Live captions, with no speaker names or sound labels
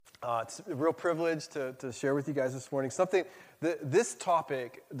It's a real privilege to share with you guys this morning. This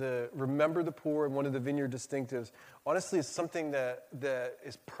topic, the remember the poor and one of the Vineyard distinctives, honestly is something that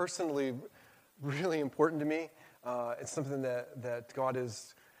is personally really important to me. It's something that God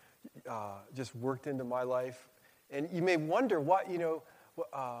has just worked into my life. And you may wonder why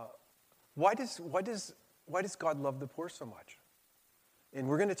does God love the poor so much? And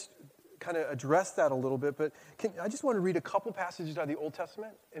we're going to kind of address that a little bit, but I just want to read a couple passages out of the Old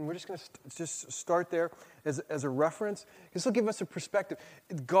Testament, and we're just going to just start there as a reference. This will give us a perspective.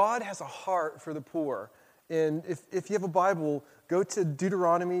 God has a heart for the poor, and if you have a Bible, go to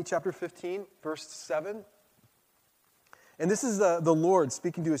Deuteronomy chapter 15, verse 7. And this is the Lord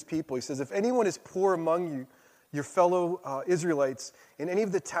speaking to his people. He says, if anyone is poor among you, your fellow Israelites, in any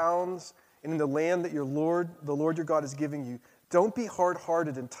of the towns and in the land that the Lord your God is giving you, don't be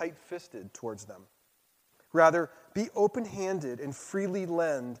hard-hearted and tight-fisted towards them. Rather, be open-handed and freely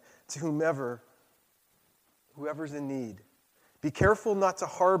lend to whoever's in need. Be careful not to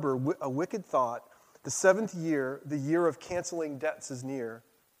harbor a wicked thought. The seventh year, the year of canceling debts, is near,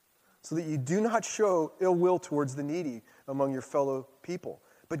 so that you do not show ill will towards the needy among your fellow people,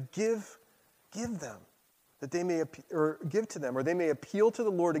 but give them, that they may give to them, or they may appeal to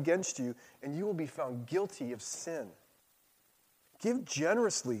the Lord against you, and you will be found guilty of sin. Give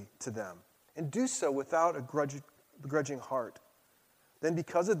generously to them, and do so without a grudging heart. Then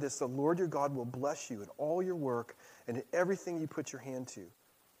because of this, the Lord your God will bless you in all your work and in everything you put your hand to.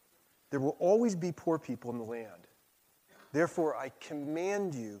 There will always be poor people in the land. Therefore, I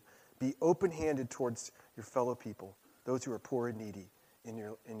command you, be open-handed towards your fellow people, those who are poor and needy in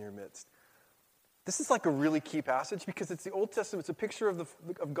your midst. This is like a really key passage because it's the Old Testament. It's a picture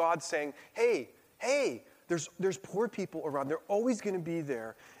of God saying, hey, there's poor people around. They're always going to be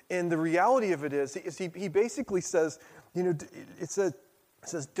there. And the reality of it is he basically says, it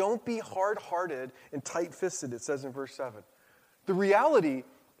says, don't be hard-hearted and tight-fisted, it says in verse 7. The reality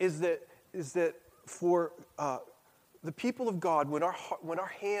is that for the people of God, when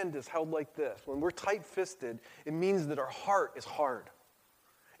our hand is held like this, when we're tight-fisted, it means that our heart is hard.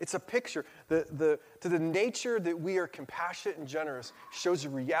 It's a picture. To the nature that we are compassionate and generous shows the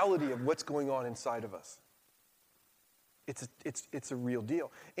reality of what's going on inside of us. It's a real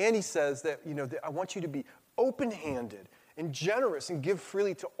deal. And he says that, that I want you to be open-handed and generous and give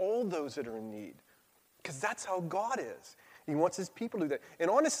freely to all those that are in need. Because that's how God is. He wants his people to do that. And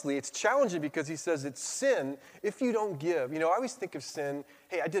honestly, it's challenging because he says it's sin if you don't give. I always think of sin,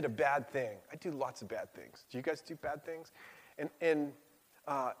 hey, I did a bad thing. I do lots of bad things. Do you guys do bad things?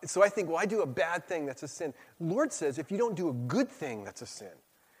 So I think, I do a bad thing, that's a sin. The Lord says if you don't do a good thing, that's a sin.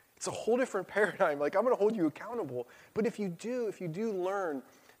 It's a whole different paradigm. Like, I'm going to hold you accountable. But if you do learn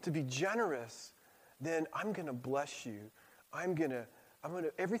to be generous, then I'm going to bless you.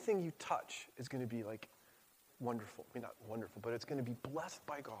 Everything you touch is going to be like wonderful. I mean, not wonderful, but it's going to be blessed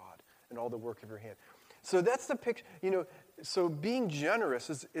by God and all the work of your hand. So that's the picture. So being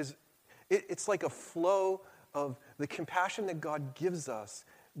generous it's like a flow of the compassion that God gives us.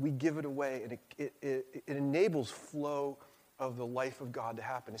 We give it away, and it enables flow of the life of God to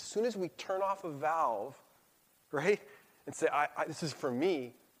happen. As soon as we turn off a valve, right, and say, this is for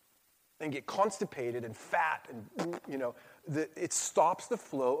me, and get constipated and fat, and it stops the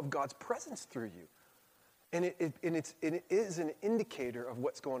flow of God's presence through you. And it is an indicator of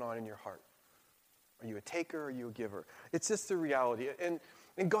what's going on in your heart. Are you a taker or are you a giver? It's just the reality. And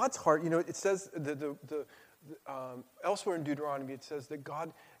in God's heart, it says elsewhere in Deuteronomy, it says that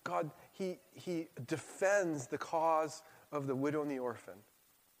God he defends the cause of the widow and the orphan.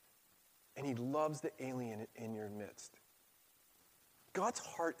 And he loves the alien in your midst. God's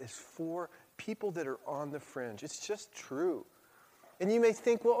heart is for people that are on the fringe. It's just true. And you may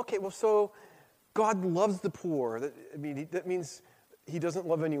think, so God loves the poor. That means he doesn't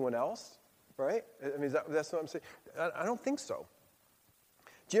love anyone else, right? I mean, that's what I'm saying. I don't think so.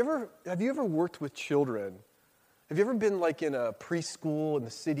 Have you ever worked with children? Have you ever been like in a preschool in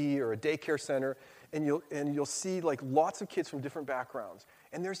the city or a daycare center, and you'll see like lots of kids from different backgrounds,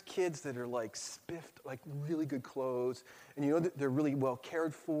 and there's kids that are like spiffed, like really good clothes, and that they're really well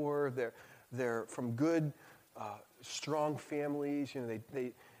cared for. They're from good, strong families.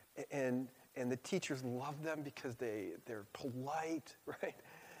 And the teachers love them because they're polite, right?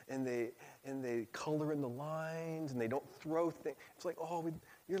 And they color in the lines, and they don't throw things. It's like,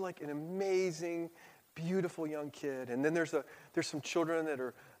 you're like an amazing, beautiful young kid. And then there's some children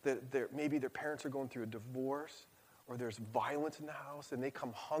that maybe their parents are going through a divorce, or there's violence in the house, and they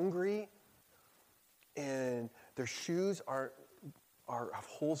come hungry, and their shoes have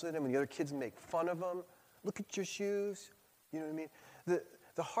holes in them, and the other kids make fun of them. Look at your shoes. You know what I mean?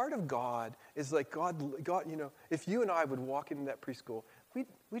 The heart of God is like God, if you and I would walk into that preschool,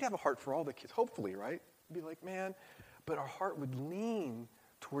 we'd have a heart for all the kids, hopefully, right? Be like, man, but our heart would lean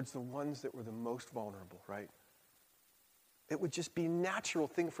towards the ones that were the most vulnerable, right? It would just be a natural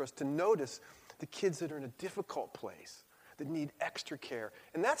thing for us to notice the kids that are in a difficult place, that need extra care.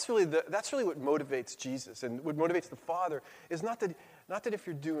 And that's really what motivates Jesus, and what motivates the Father is not that if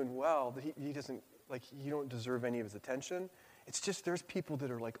you're doing well, that he doesn't, like, you don't deserve any of his attention. It's just there's people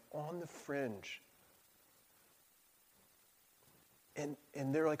that are like on the fringe. And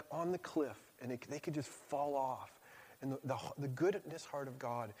they're like on the cliff, and they could just fall off. And the goodness heart of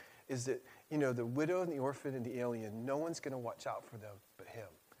God is that, the widow and the orphan and the alien, no one's going to watch out for them but him.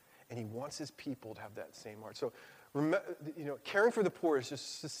 And he wants his people to have that same heart. So, caring for the poor is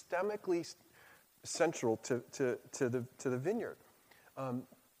just systemically central to the vineyard.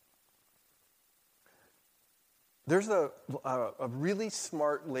 There's a really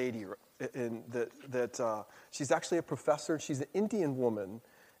smart lady that she's actually a professor. She's an Indian woman,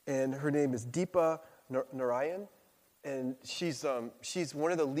 and her name is Deepa Narayan. And she's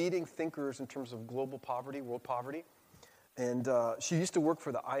one of the leading thinkers in terms of global poverty, world poverty. And she used to work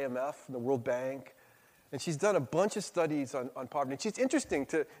for the IMF, the World Bank. And she's done a bunch of studies on poverty. And she's interesting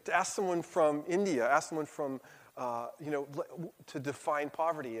to ask someone from India, to define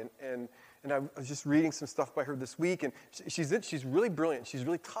poverty. And I was just reading some stuff by her this week. And she's really brilliant. She's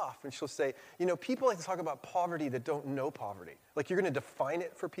really tough. And she'll say, people like to talk about poverty that don't know poverty. Like, you're going to define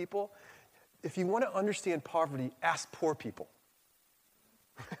it for people. If you want to understand poverty, ask poor people.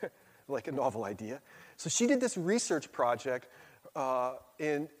 Like a novel idea. So she did this research project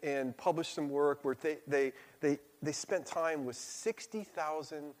and published some work where they spent time with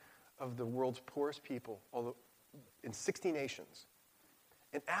 60,000 of the world's poorest people in 60 nations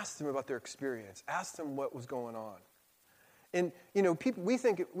and asked them about their experience, asked them what was going on. And, people, we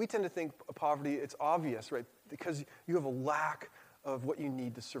tend to think of poverty, it's obvious, right? Because you have a lack of what you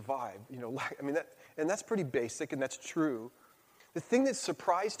need to survive. And that's pretty basic, and that's true. The thing that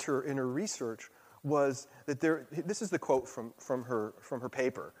surprised her in her research was that this is the quote from her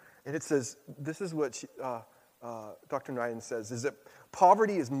paper, and it says, this is what Dr. Narayan says, is that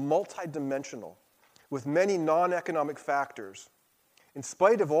poverty is multidimensional with many non-economic factors. In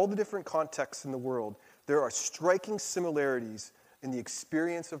spite of all the different contexts in the world, there are striking similarities in the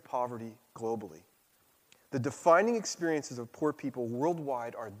experience of poverty globally. The defining experiences of poor people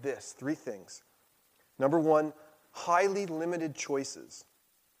worldwide are three things. Number one, highly limited choices.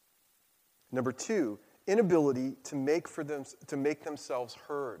 Number two, inability to make themselves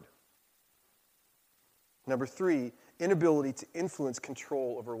heard. Number three, inability to influence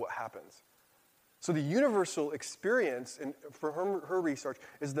control over what happens. So the universal experience, and for her research,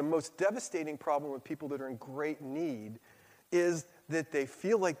 is the most devastating problem with people that are in great need is that they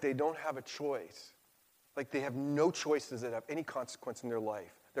feel like they don't have a choice. Like they have no choices that have any consequence in their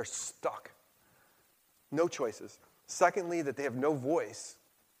life. They're stuck. No choices. Secondly, that they have no voice.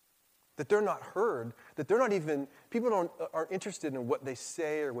 That they're not heard. That they're not even, people aren't interested in what they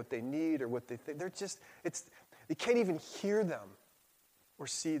say or what they need or what they think. You can't even hear them or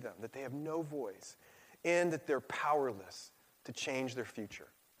see them. That they have no voice. And that they're powerless to change their future.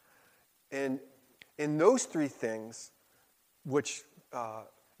 And in those three things, which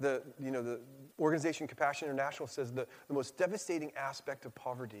the organization Compassion International says the most devastating aspect of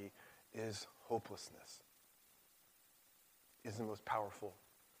poverty is hopelessness. Is the most powerful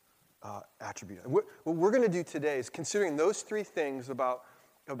attribute. What we're going to do today is considering those three things about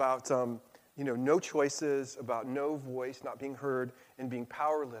no choices, about no voice, not being heard, and being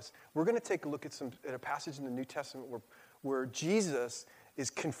powerless. We're going to take a look at a passage in the New Testament where Jesus is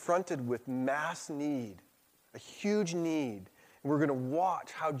confronted with mass need, a huge need. And we're going to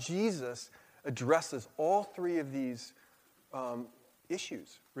watch how Jesus addresses all three of these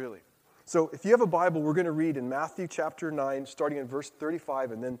issues, really. So if you have a Bible, we're going to read in Matthew chapter 9, starting in verse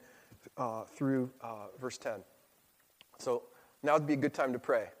 35, and then through verse 10. So now would be a good time to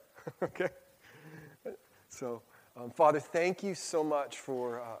pray. Okay? So, Father, thank you so much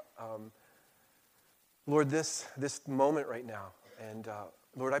for, Lord, this moment right now. And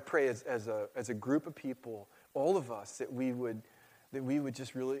Lord, I pray as a group of people, all of us, that we would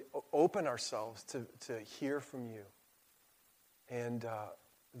just really open ourselves to hear from you, and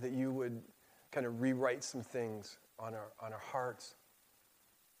that you would kind of rewrite some things on our hearts.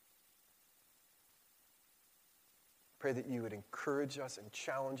 Pray that you would encourage us and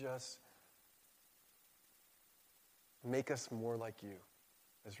challenge us, make us more like you.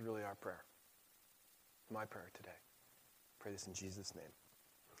 Is really our prayer. My prayer today. Pray this in Jesus' name.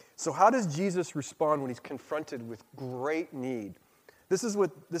 So how does Jesus respond when he's confronted with great need? This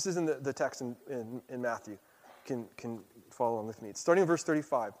is in the text in Matthew. Can follow along with me. It's starting in verse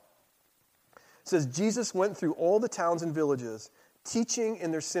 35. It says, Jesus went through all the towns and villages, teaching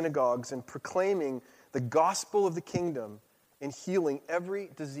in their synagogues and proclaiming the gospel of the kingdom and healing every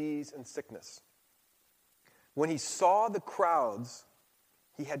disease and sickness. When he saw the crowds,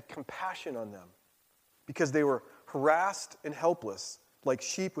 he had compassion on them because they were harassed and helpless, like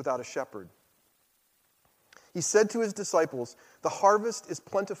sheep without a shepherd. He said to his disciples, "The harvest is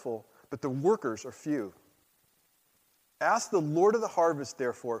plentiful, but the workers are few. Ask the Lord of the harvest,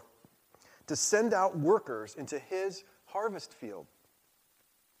 therefore, to send out workers into his harvest field."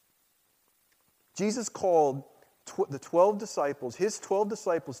 Jesus called the 12 disciples, his 12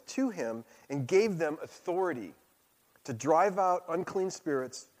 disciples, to him and gave them authority to drive out unclean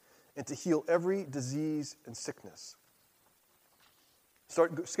spirits and to heal every disease and sickness.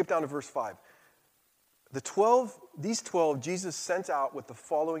 Skip down to verse 5. These 12 Jesus sent out with the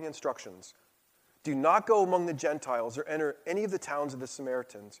following instructions. Do not go among the Gentiles or enter any of the towns of the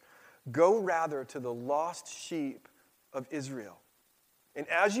Samaritans. Go rather to the lost sheep of Israel. And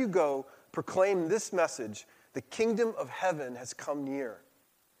as you go, proclaim this message: the kingdom of heaven has come near.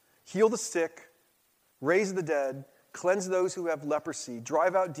 Heal the sick, raise the dead, cleanse those who have leprosy,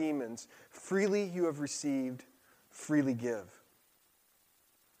 drive out demons. Freely you have received, freely give.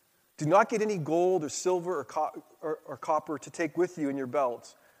 Do not get any gold or silver or copper to take with you in your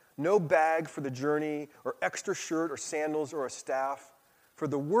belt. No bag for the journey, or extra shirt or sandals or a staff, for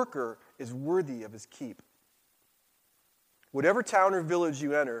the worker is worthy of his keep. Whatever town or village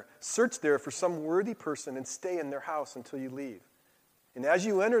you enter, search there for some worthy person and stay in their house until you leave. And as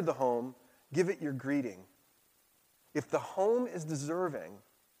you enter the home, give it your greeting. If the home is deserving,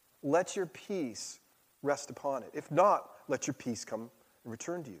 let your peace rest upon it. If not, let your peace come and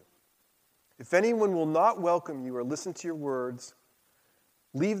return to you. If anyone will not welcome you or listen to your words,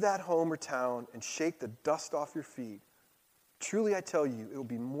 leave that home or town and shake the dust off your feet. Truly, I tell you, it will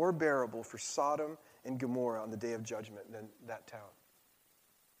be more bearable for Sodom and Gomorrah on the day of judgment than that town.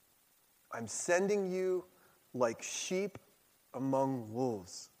 I'm sending you like sheep among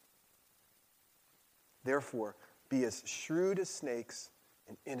wolves. Therefore, be as shrewd as snakes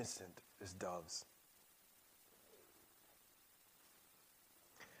and innocent as doves.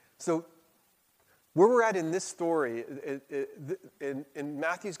 So, where we're at in this story, in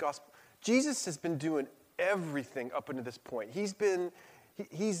Matthew's gospel, Jesus has been doing everything up until this point. He is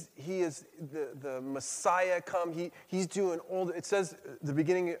the Messiah come. He's doing all the, it says, the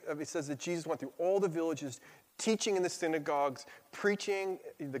beginning of it says that Jesus went through all the villages, teaching in the synagogues, preaching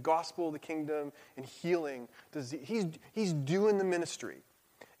the gospel of the kingdom, and healing disease. He's doing the ministry.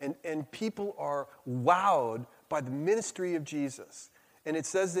 And people are wowed by the ministry of Jesus. And it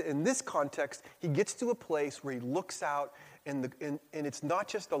says that in this context, he gets to a place where he looks out, and it's not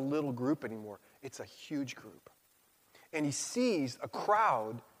just a little group anymore. It's a huge group. And he sees a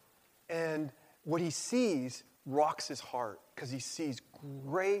crowd, and what he sees rocks his heart because he sees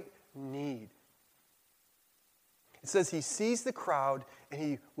great need. It says he sees the crowd, and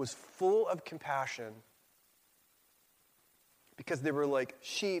he was full of compassion because they were like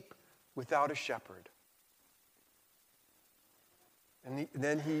sheep without a shepherd. And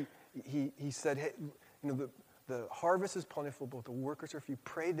then he said, hey, the harvest is plentiful, but the workers are few.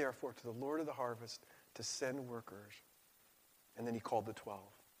 Pray therefore to the Lord of the harvest to send workers. And then he called the 12.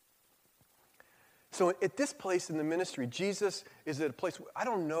 So at this place in the ministry, Jesus is at a place, I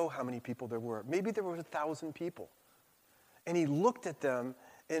don't know how many people there were. Maybe there were 1,000 people. And he looked at them,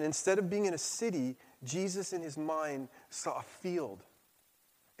 and instead of being in a city, Jesus in his mind saw a field.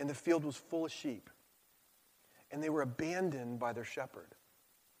 And the field was full of sheep. And they were abandoned by their shepherd.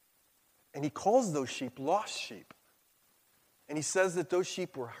 And he calls those sheep lost sheep. And he says that those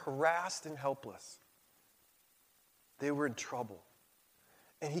sheep were harassed and helpless. They were in trouble.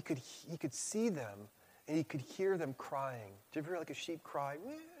 And he could see them, and he could hear them crying. Do you ever hear like a sheep cry?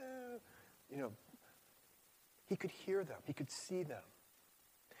 He could hear them. He could see them.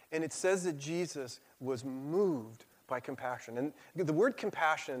 And it says that Jesus was moved by compassion. And the word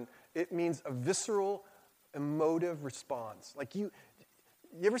compassion, it means a visceral, emotive response. Like you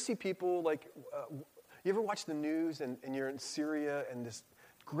ever see people like, you ever watch the news and you're in Syria and this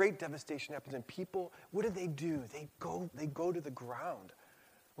great devastation happens and people, what do? They go to the ground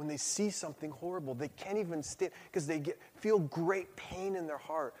when they see something horrible. They can't even stand because they feel great pain in their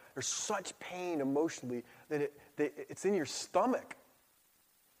heart. There's such pain emotionally that it's in your stomach.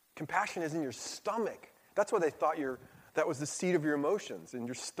 Compassion is in your stomach. That's why they thought that was the seat of your emotions, in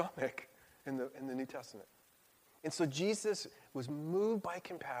your stomach in the New Testament. And so Jesus was moved by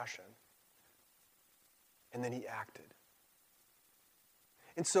compassion, and then he acted.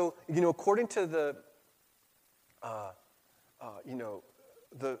 And so, according to the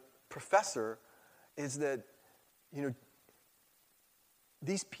professor, is that,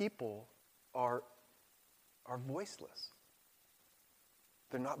 these people are voiceless.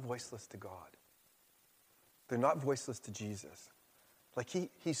 They're not voiceless to God. They're not voiceless to Jesus. Like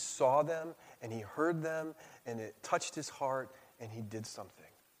he saw them and he heard them and it touched his heart and he did something.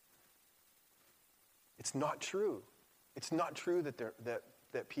 It's not true. It's not true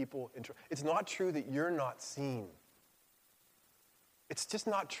that people. It's not true that you're not seen. It's just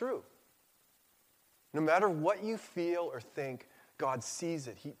not true. No matter what you feel or think, God sees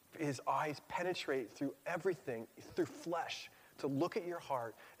it. His eyes penetrate through everything, through flesh, to look at your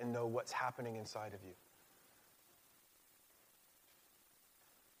heart and know what's happening inside of you.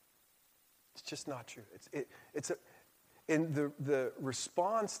 It's just not true. And the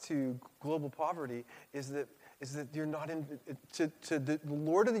response to global poverty is that you're not to the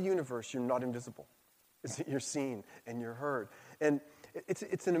Lord of the universe. You're not invisible. It's that you're seen and you're heard, and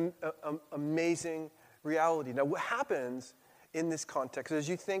it's an amazing reality. Now, what happens in this context is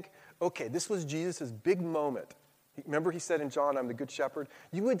you think, okay, this was Jesus' big moment. Remember, he said in John, "I'm the good shepherd."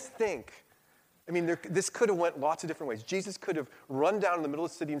 You would think. This could have went lots of different ways. Jesus could have run down in the middle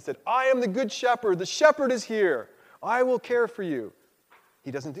of the city and said, "I am the good shepherd. The shepherd is here. I will care for you."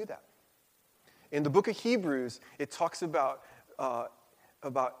 He doesn't do that. In the book of Hebrews, it talks about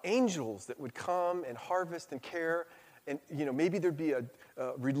angels that would come and harvest and care. And, maybe there'd be a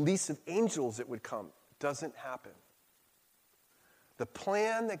release of angels that would come. Doesn't happen. The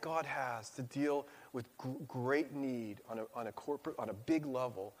plan that God has to deal with great need on a big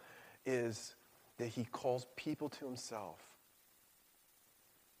level is that he calls people to himself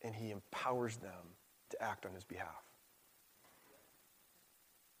and he empowers them to act on his behalf.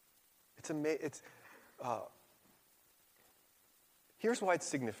 Here's why it's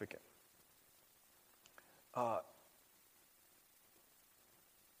significant. I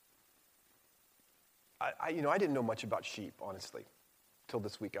didn't know much about sheep, honestly, till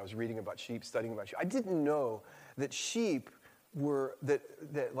this week. I was reading about sheep, studying about sheep. I didn't know that sheep were, that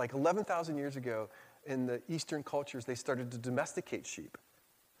like 11,000 years ago in the Eastern cultures, they started to domesticate sheep.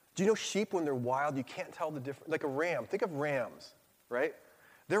 Do you know sheep, when they're wild, you can't tell the difference? Like a ram. Think of rams, right?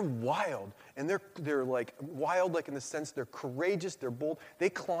 They're wild, and they're like wild, like in the sense they're courageous, they're bold. They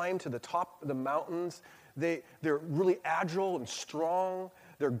climb to the top of the mountains. They're really agile and strong.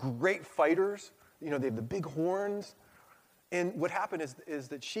 They're great fighters. They have the big horns. And what happened is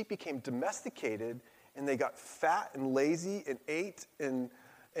that sheep became domesticated, and they got fat and lazy and ate, and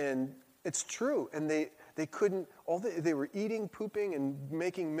it's true. And they couldn't. They were eating, pooping, and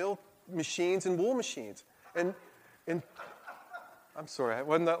making milk machines and wool machines. And I'm sorry, I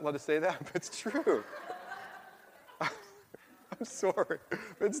wasn't allowed to say that, but it's true. I'm sorry,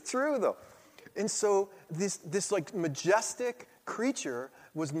 but it's true though. And so this like majestic creature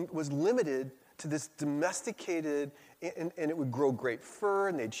was limited to this domesticated, and it would grow great fur,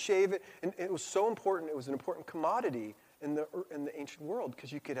 and they'd shave it, and it was so important. It was an important commodity in the ancient world,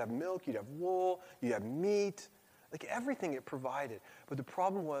 because you could have milk, you'd have wool, you'd have meat, like everything it provided. But the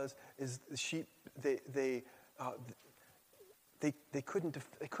problem is the sheep they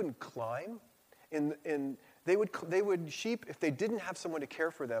couldn't climb, and they would sheep, if they didn't have someone to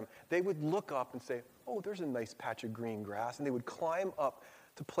care for them, they would look up and say, "Oh, there's a nice patch of green grass," and they would climb up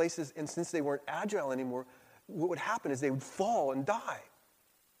to places, and since they weren't agile anymore, what would happen is they would fall and die.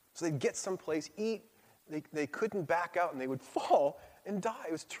 So they'd get someplace, eat, they couldn't back out, and they would fall and die.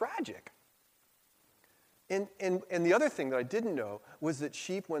 It was tragic. And the other thing that I didn't know was that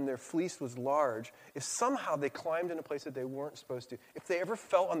sheep, when their fleece was large, if somehow they climbed in a place that they weren't supposed to, if they ever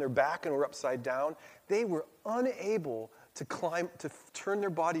fell on their back and were upside down, they were unable to turn their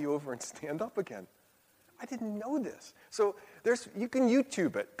body over and stand up again. I didn't know this. So you can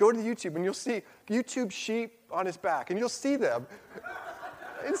YouTube it. Go to YouTube and you'll see YouTube sheep on his back, and you'll see them.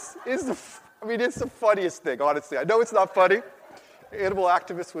 It's the funniest thing, honestly. I know it's not funny. Animal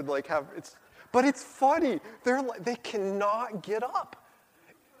activists would but it's funny. They cannot get up.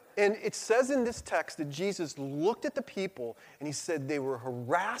 And it says in this text that Jesus looked at the people and he said they were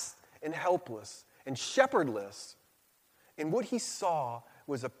harassed and helpless and shepherdless. And what he saw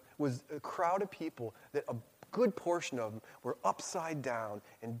was a crowd of people that a good portion of them were upside down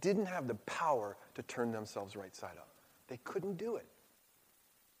and didn't have the power to turn themselves right side up. They couldn't do it.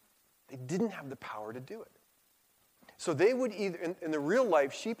 They didn't have the power to do it. So they would either, in the real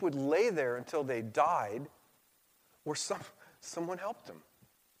life, sheep would lay there until they died, or someone helped them.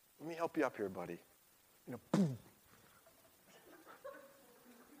 Let me help you up here, buddy. Boom.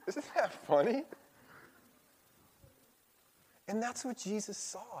 Isn't that funny? And that's what Jesus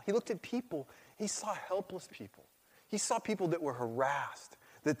saw. He looked at people. He saw helpless people. He saw people that were harassed,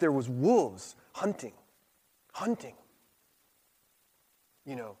 that there was wolves hunting.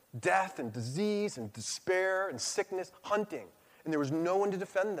 Death and disease and despair and sickness, hunting. And there was no one to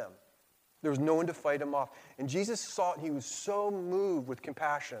defend them. There was no one to fight them off. And Jesus saw it, and he was so moved with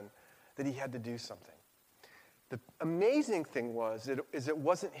compassion that he had to do something. The amazing thing was it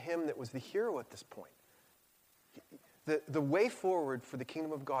wasn't him that was the hero at this point. The way forward for the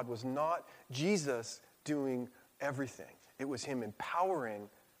kingdom of God was not Jesus doing everything. It was him empowering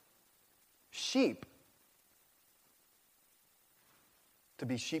sheep to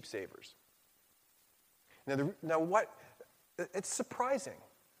be sheep savers. Now what? It's surprising.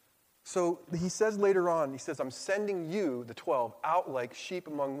 So he says later on, I'm sending you, the 12, out like sheep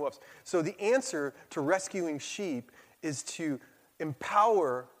among wolves. So the answer to rescuing sheep is to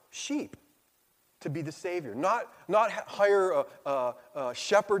empower sheep to be the Savior. Not hire a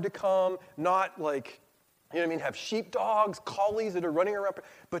shepherd to come, not have sheepdogs, collies that are running around,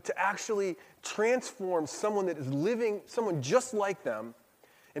 but to actually transform someone that is living, someone just like them,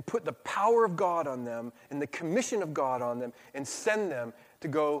 and put the power of God on them and the commission of God on them and send them to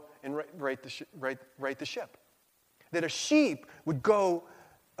go and right the ship. That a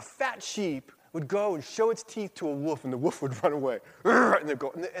fat sheep would go and show its teeth to a wolf, and the wolf would run away. And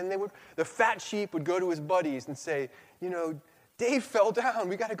the fat sheep would go to his buddies and say, Dave fell down.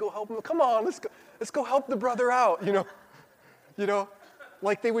 We got to go help him. Come on, let's go help the brother out.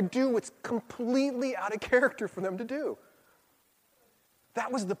 Like they would do what's completely out of character for them to do. That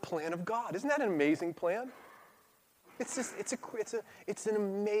was the plan of God. Isn't that an amazing plan? It's an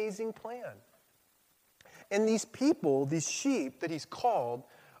amazing plan. And these people, these sheep that he's called,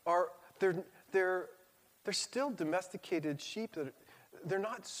 they're still domesticated sheep. They're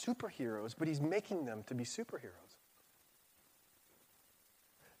not superheroes, but he's making them to be superheroes.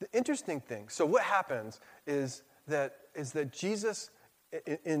 The interesting thing, so what happens is that Jesus,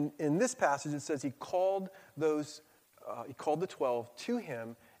 in this passage, it says he called the 12 to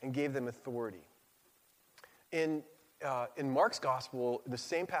him and gave them authority. In Mark's gospel, the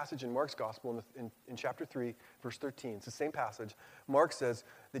same passage in Mark's gospel in chapter 3, verse 13, it's the same passage. Mark says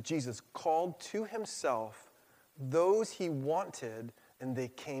that Jesus called to himself those he wanted, and they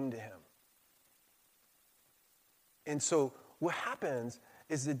came to him. And so what happens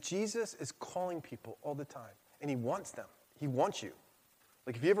is that Jesus is calling people all the time, and he wants them. He wants you.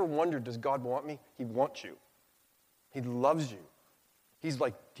 Like if you ever wondered, does God want me? He wants you. He loves you. He's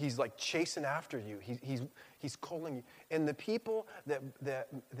like chasing after you. He's calling you. And the people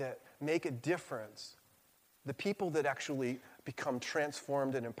that make a difference, the people that actually become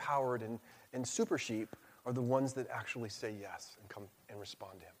transformed and empowered and super sheep are the ones that actually say yes and come and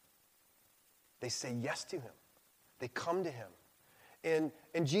respond to him. They say yes to him. They come to him. And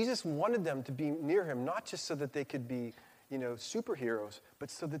Jesus wanted them to be near him, not just so that they could be, superheroes, but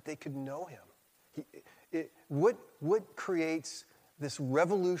so that they could know him. What creates this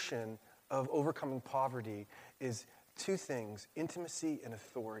revolution of overcoming poverty is two things: intimacy and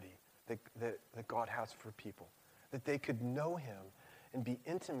authority that God has for people. That they could know him and be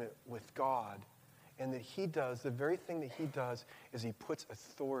intimate with God, and that he does, the very thing that he does is he puts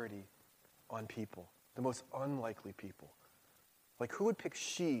authority on people, the most unlikely people. Like who would pick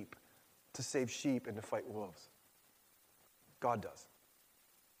sheep to save sheep and to fight wolves? God does.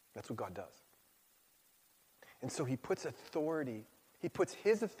 That's what God does. And so he puts authority, he puts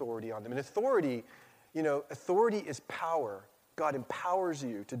his authority on them. And authority is power. God empowers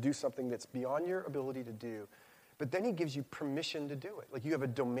you to do something that's beyond your ability to do. But then he gives you permission to do it. Like you have a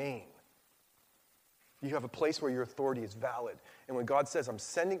domain. You have a place where your authority is valid. And when God says,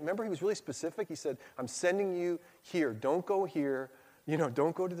 remember he was really specific? He said, I'm sending you here. Don't go here.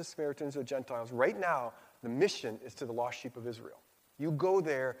 Don't go to the Samaritans or Gentiles. Right now, the mission is to the lost sheep of Israel. You go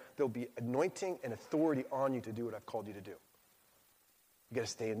there, there'll be anointing and authority on you to do what I've called you to do. You got to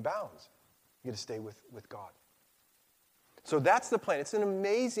stay in bounds. You got to stay with God. So that's the plan. It's an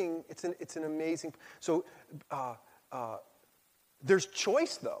amazing. So there's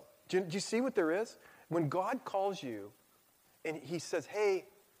choice, though. Do you see what there is? When God calls you, and he says, "Hey,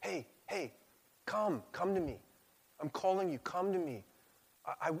 come to me. I'm calling you. Come to me.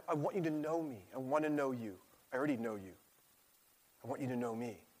 I want you to know me. I want to know you. I already know you. I want you to know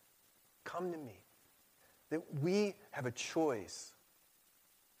me. Come to me." That we have a choice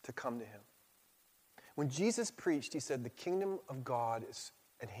to come to him. When Jesus preached, he said, the kingdom of God is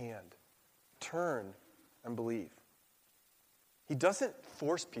at hand. Turn and believe. He doesn't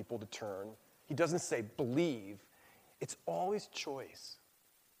force people to turn. He doesn't say believe. It's always choice.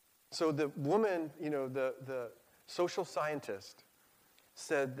 So the woman, the social scientist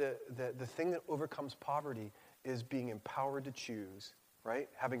said that the thing that overcomes poverty is being empowered to choose, right?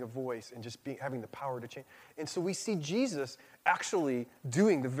 Having a voice and just having the power to change. And so we see Jesus actually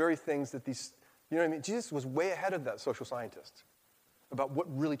doing the very things that these, you know what I mean? Jesus was way ahead of that social scientist about what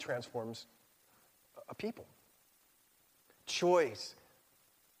really transforms a people. Choice.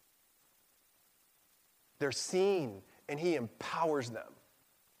 They're seen, and he empowers them.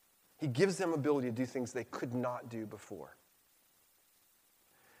 He gives them ability to do things they could not do before.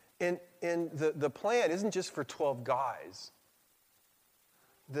 And the plan isn't just for 12 guys.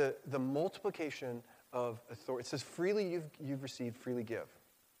 The multiplication of authority, it says freely you've received, freely give.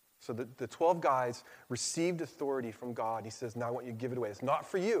 So the 12 guys received authority from God. He says, now I want you to give it away. It's not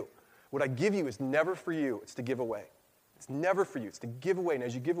for you. What I give you is never for you. It's to give away. It's never for you. It's to give away. And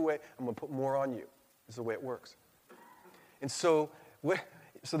as you give away, I'm going to put more on you. This is the way it works. And so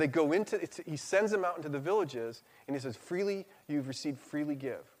they go he sends them out into the villages, and he says, freely you've received, freely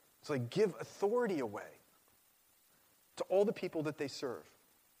give. So they give authority away to all the people that they serve.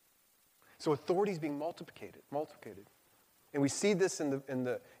 So authority is being multiplicated. And we see this in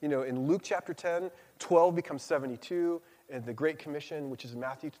Luke chapter 10, 12 becomes 72, and the Great Commission, which is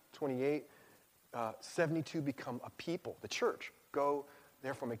Matthew 28, 72 become a people, the church. Go,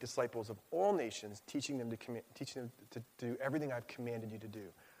 therefore, make disciples of all nations, teaching them to do everything I've commanded you to do.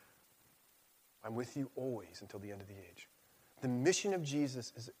 I'm with you always until the end of the age. The mission of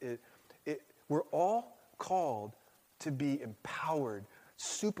Jesus is, we're all called to be empowered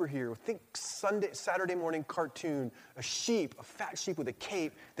superhero. Think Saturday morning cartoon, a fat sheep with a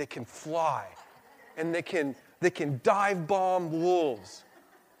cape that can fly, and they can dive bomb wolves,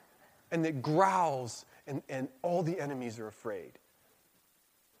 and that growls, and all the enemies are afraid.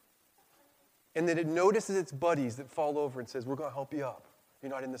 And that it notices its buddies that fall over and says, we're going to help you up.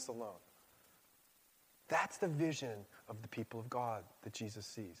 You're not in this alone. That's the vision of the people of God that Jesus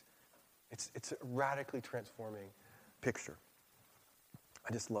sees. It's a radically transforming picture.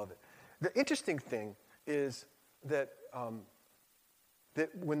 I just love it. The interesting thing is that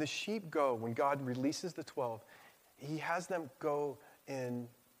when the sheep go, when God releases the 12, he has them go in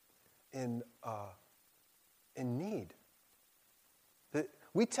need. I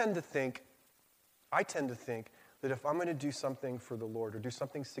tend to think that if I'm going to do something for the Lord or do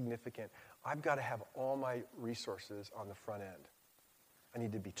something significant, I've got to have all my resources on the front end. I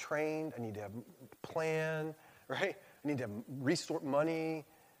need to be trained. I need to have a plan, right? I need to have money.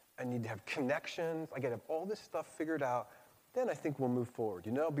 I need to have connections. I got to have all this stuff figured out. Then I think we'll move forward.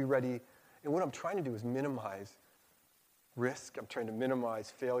 Be ready. And what I'm trying to do is minimize risk. I'm trying to minimize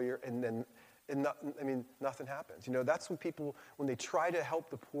failure. Nothing happens. That's when people, when they try to help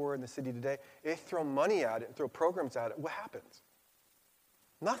the poor in the city today, they throw money at it and throw programs at it. What happens?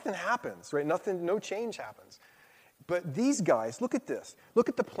 Nothing happens, right? No change happens. But these guys, look at this. Look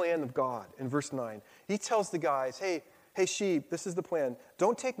at the plan of God in verse 9. He tells the guys, hey sheep, this is the plan.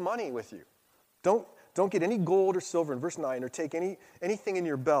 Don't take money with you. Don't get any gold or silver in verse 9 or take anything in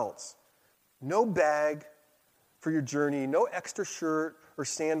your belts. No bag for your journey, no extra shirt or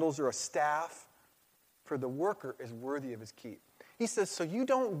sandals or a staff, for the worker is worthy of his keep. He says, so you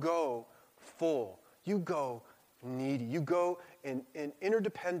don't go full. You go needy. You go in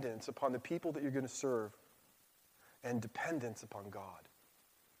interdependence upon the people that you're going to serve and dependence upon God.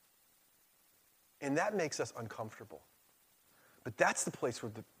 And that makes us uncomfortable. But that's the place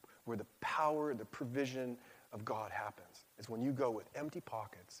where the power, the provision of God happens, is when you go with empty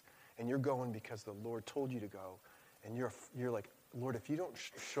pockets and you're going because the Lord told you to go, and you're like, Lord, if you don't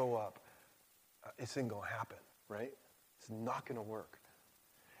show up, it's not going to happen, right? It's not going to work.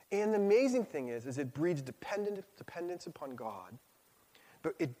 And the amazing thing is it breeds dependence upon God,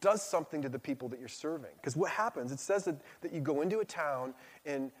 but it does something to the people that you're serving. Because what happens, it says that you go into a town,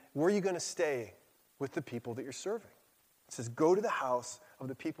 and where are you going to stay? With the people that you're serving. It says, go to the house of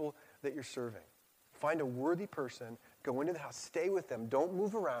the people that you're serving. Find a worthy person, go into the house, stay with them. Don't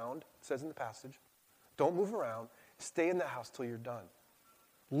move around, it says in the passage. Don't move around. Stay in the house till you're done.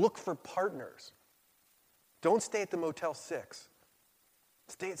 Look for partners. Don't stay at the Motel 6.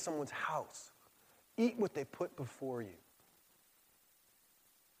 Stay at someone's house. Eat what they put before you.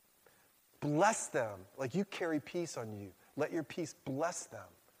 Bless them like you carry peace on you. Let your peace bless them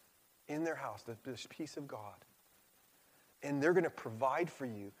in their house, the peace of God. And they're going to provide for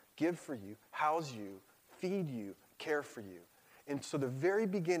you, give for you, house you, feed you, care for you. And so the very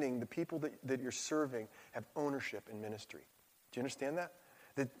beginning, the people that you're serving have ownership in ministry. Do you understand that?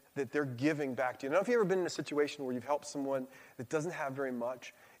 That they're giving back to you. I don't know if you've ever been in a situation where you've helped someone that doesn't have very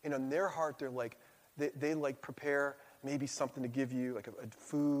much, and on their heart, they're like, they prepare maybe something to give you, like a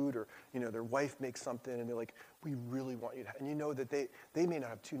food, or, their wife makes something, and they're like, we really want you to, and you know that they may not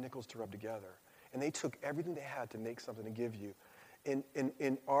have two nickels to rub together. And they took everything they had to make something to give you.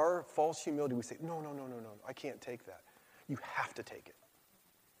 In our false humility, we say, no, I can't take that. You have to take it.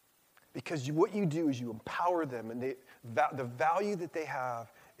 Because what you do is you empower them, and the value that they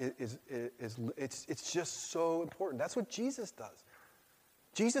have it's just so important. That's what Jesus does.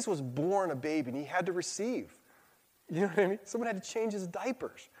 Jesus was born a baby, and he had to receive. You know what I mean? Someone had to change his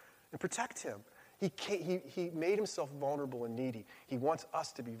diapers and protect him. He made himself vulnerable and needy. He wants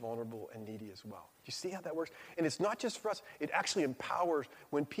us to be vulnerable and needy as well. Do you see how that works? And it's not just for us. It actually empowers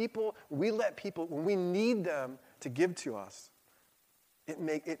when we need them to give to us.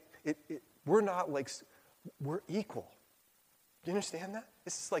 We're not like, we're equal. Do you understand that?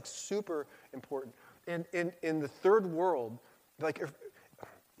 This is like super important. And in the third world, like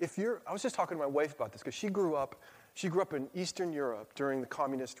I was just talking to my wife about this because she grew up in Eastern Europe during the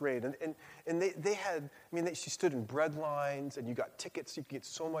communist raid, and they had, she stood in bread lines, and you got tickets, you could get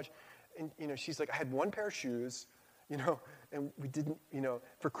so much, and she's like, I had one pair of shoes, and we didn't,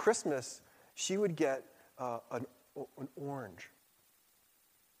 for Christmas, she would get an orange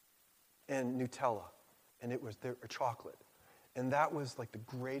and Nutella, and it was a chocolate, and that was like the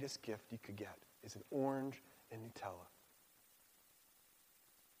greatest gift you could get, is an orange and Nutella.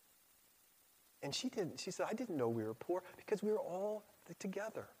 And she said, I didn't know we were poor because we were all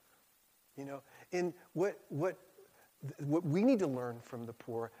together. And what we need to learn from the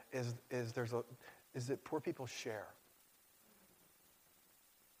poor is that poor people share.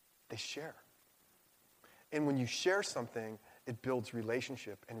 They share. And when you share something, it builds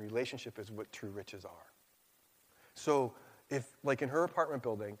relationship, and relationship is what true riches are. So if, like in her apartment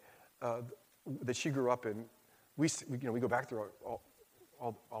building that she grew up in, we go back there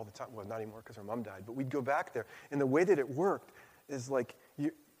all the time. Well, not anymore because her mom died, but we'd go back there. And the way that it worked is like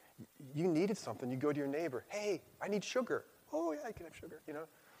you needed something. You go to your neighbor. Hey, I need sugar. Oh, yeah, I can have sugar,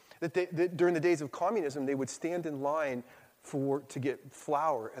 That during the days of communism, they would stand in line to get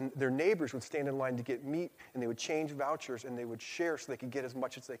flour, and their neighbors would stand in line to get meat, and they would change vouchers, and they would share so they could get as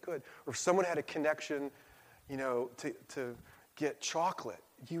much as they could. Or if someone had a connection, to get chocolate,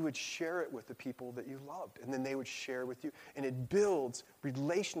 you would share it with the people that you loved, and then they would share with you, and it builds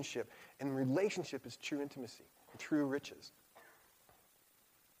relationship, and relationship is true intimacy and true riches.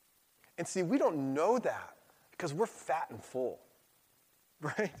 And see, we don't know that because we're fat and full,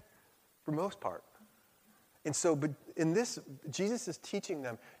 right? For most part. And so, but in this, Jesus is teaching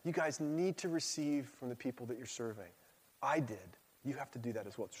them, you guys need to receive from the people that you're serving. I did. You have to do that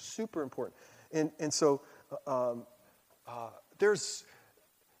as well. It's super important. And so, there's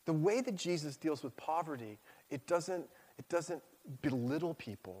the way that Jesus deals with poverty. It doesn't belittle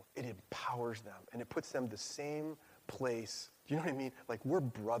people. It empowers them, and it puts them the same place. Do you know what I mean? Like, we're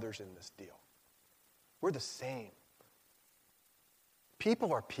brothers in this deal. We're the same.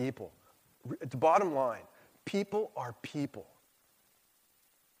 People are people. The bottom line, people are people.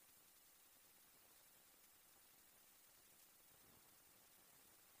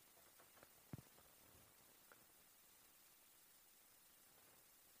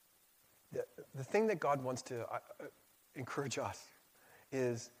 The thing that God wants to encourage us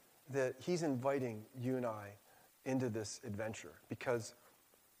is that he's inviting you and I into this adventure because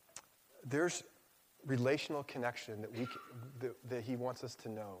there's relational connection that he wants us to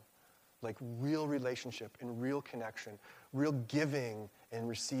know, like real relationship and real connection, real giving and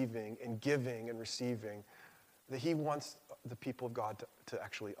receiving and giving and receiving, that he wants the people of God to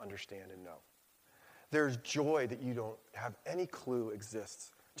actually understand and know. There's joy that you don't have any clue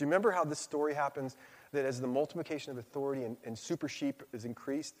exists. Do you remember how this story happens, that as the multiplication of authority and super sheep is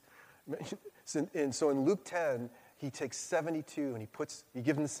increased? And so in Luke 10, he takes 72 and he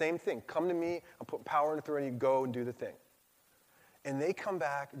gives them the same thing. Come to me, I'll put power and authority, go and do the thing. And they come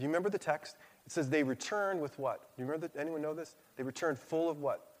back. Do you remember the text? It says they returned with what? Do you remember that? Anyone know this? They returned full of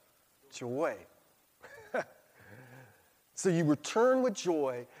what? Joy. So you return with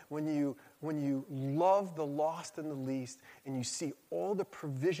joy when you love the lost and the least, and you see all the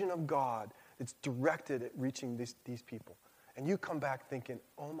provision of God that's directed at reaching these people. And you come back thinking,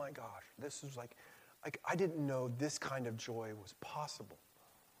 oh my gosh, this is like I didn't know this kind of joy was possible.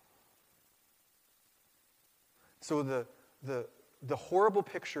 So the horrible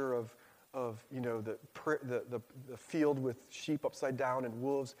picture of the field with sheep upside down and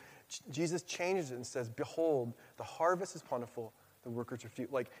wolves, Jesus changes it and says, behold, the harvest is plentiful, the workers are few.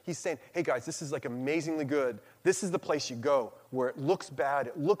 Like, he's saying, hey guys, this is like amazingly good. This is the place you go, where it looks bad,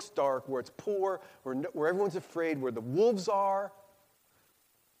 it looks dark, where it's poor, where everyone's afraid, where the wolves are.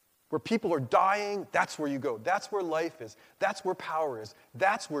 Where people are dying, that's where you go. That's where life is. That's where power is.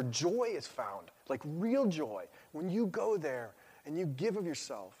 That's where joy is found, like real joy. When you go there and you give of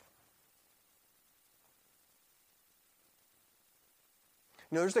yourself.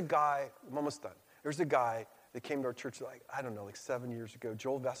 You know, there's a guy, I'm almost done. There's a guy that came to our church like 7 years ago.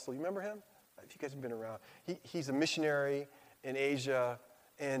 Joel Vestal, you remember him? If you guys have been around. He's a missionary in Asia,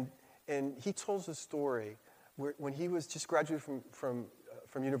 and he tells a story where when he was just graduated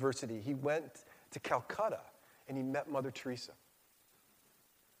from university, he went to Calcutta, and he met Mother Teresa.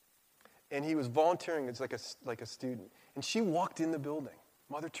 And he was volunteering as like a student. And she walked in the building.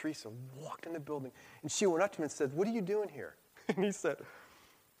 Mother Teresa walked in the building, and she went up to him and said, "What are you doing here?" And he said,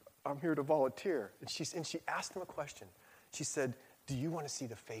 "I'm here to volunteer." And she asked him a question. She said, "Do you want to see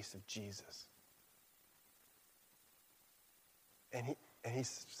the face of Jesus?" And he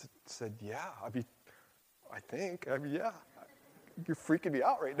said, "Yeah, I think, yeah. You're freaking me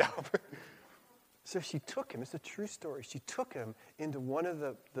out right now." So she took him, it's a true story. She took him into one of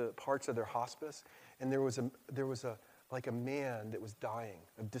the parts of their hospice, and there was a man that was dying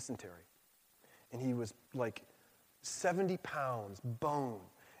of dysentery. And he was like 70 pounds, bone,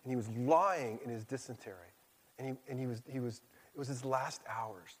 and he was lying in his dysentery. And it was his last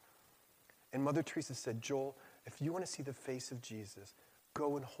hours. And Mother Teresa said, "Joel, if you want to see the face of Jesus,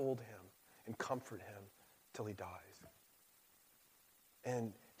 go and hold him and comfort him till he dies."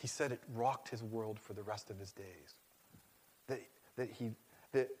 And he said it rocked his world for the rest of his days.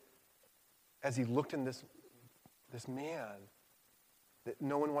 That as he looked in this man, that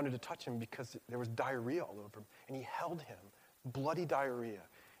no one wanted to touch him because there was diarrhea all over him. And he held him, bloody diarrhea.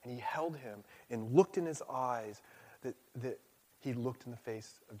 And he held him and looked in his eyes that he looked in the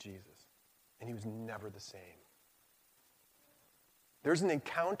face of Jesus. And he was never the same. There's an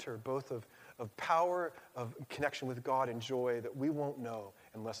encounter both of power, of connection with God and joy that we won't know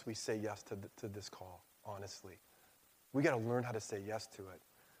unless we say yes to this call, honestly. We got to learn how to say yes to it.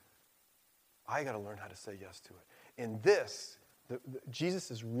 I got to learn how to say yes to it. And this,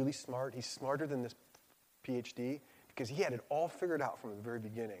 Jesus is really smart. He's smarter than this PhD because he had it all figured out from the very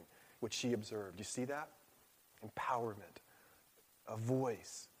beginning, which she observed. You see that? Empowerment, a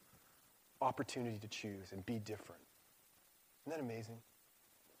voice, opportunity to choose and be different. Isn't that amazing?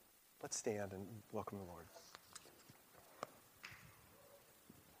 Let's stand and welcome the Lord.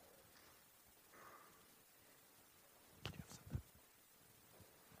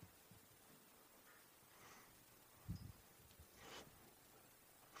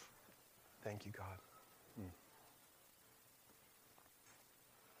 Thank you, God.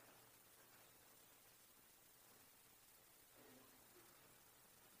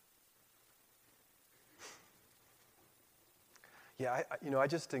 Yeah, I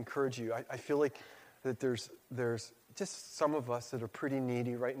just encourage you. I feel like that there's just some of us that are pretty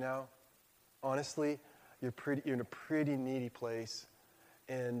needy right now. Honestly, you're in a pretty needy place,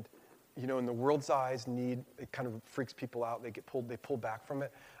 and in the world's eyes, need it kind of freaks people out. They pull back from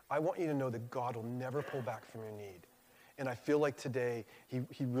it. I want you to know that God will never pull back from your need, and I feel like today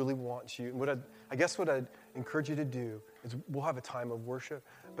He really wants you. And what I'd encourage you to do is we'll have a time of worship,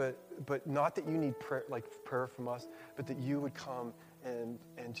 but not that you need prayer from us, but that you would come and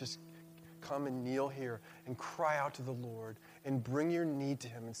just come and kneel here and cry out to the Lord and bring your need to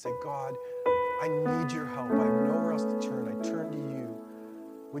Him and say, "God, I need your help. I have nowhere else to turn. I turn to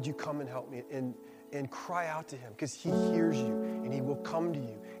you. Would you come and help me?" And cry out to Him because He hears you and He will come to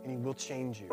you and He will change you.